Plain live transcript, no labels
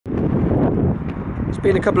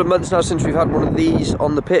been a couple of months now since we've had one of these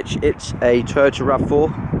on the pitch. It's a Toyota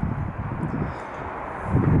RAV4.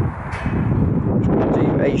 I'm going to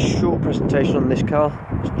do a short presentation on this car.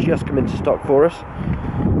 It's just come into stock for us.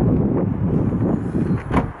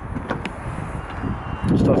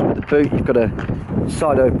 Starting with the boot, you've got a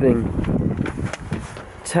side opening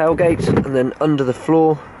tailgate, and then under the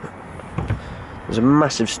floor there's a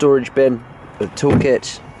massive storage bin, a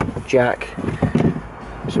toolkit, a jack,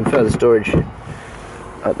 some further storage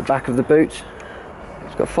at the back of the boot.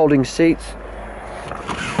 It's got folding seats,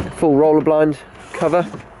 full roller blind cover,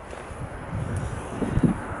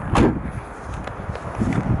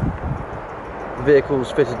 the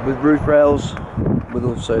vehicle's fitted with roof rails with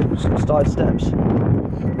also some side steps. It's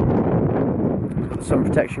got the sun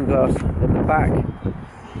protection glass in the back.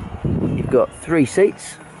 You've got 3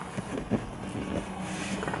 seats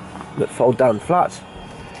that fold down flat.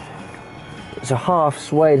 It's a half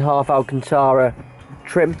suede, half Alcantara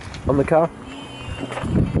trim on the car.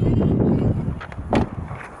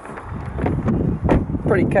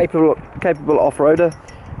 Pretty capable off-roader,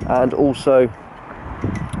 and also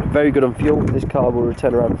very good on fuel. This car will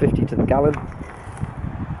return around 50 to the gallon.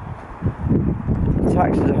 The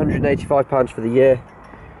tax is £185 for the year,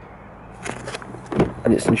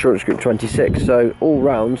 and it's insurance group 26, so all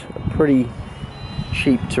round pretty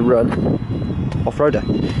cheap to run off-roader.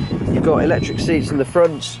 You've got electric seats in the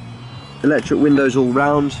front, electric windows all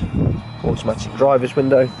round, automatic driver's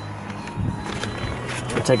window.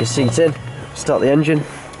 Take a seat in, start the engine.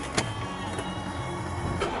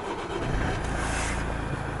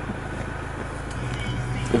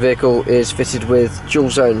 The vehicle is fitted with dual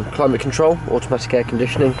zone climate control, automatic air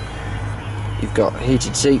conditioning. You've got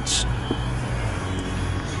heated seats,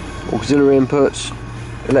 auxiliary inputs,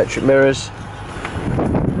 electric mirrors,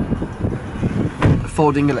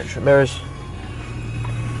 folding electric mirrors,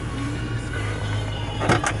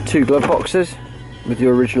 2 glove boxes with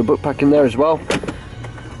your original book pack in there as well.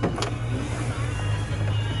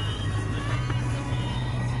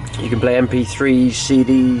 You can play MP3s,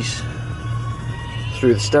 CDs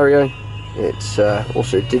through the stereo. It's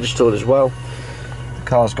also digital as well. The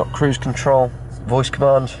car's got cruise control, voice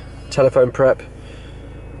command, telephone prep,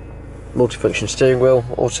 multifunction steering wheel,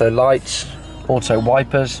 auto lights, auto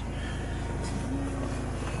wipers.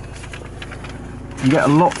 You get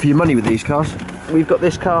a lot for your money with these cars. We've got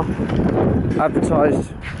this car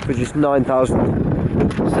advertised for just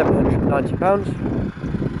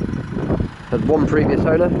 £9,790. Had 1 previous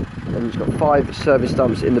owner, and it's got 5 service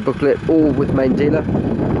stamps in the booklet, all with main dealer.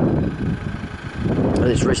 And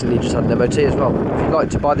it's recently just had an MOT as well. If you'd like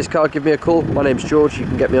to buy this car, give me a call. My name's George. You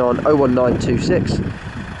can get me on 01926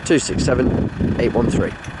 267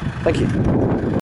 813. Thank you.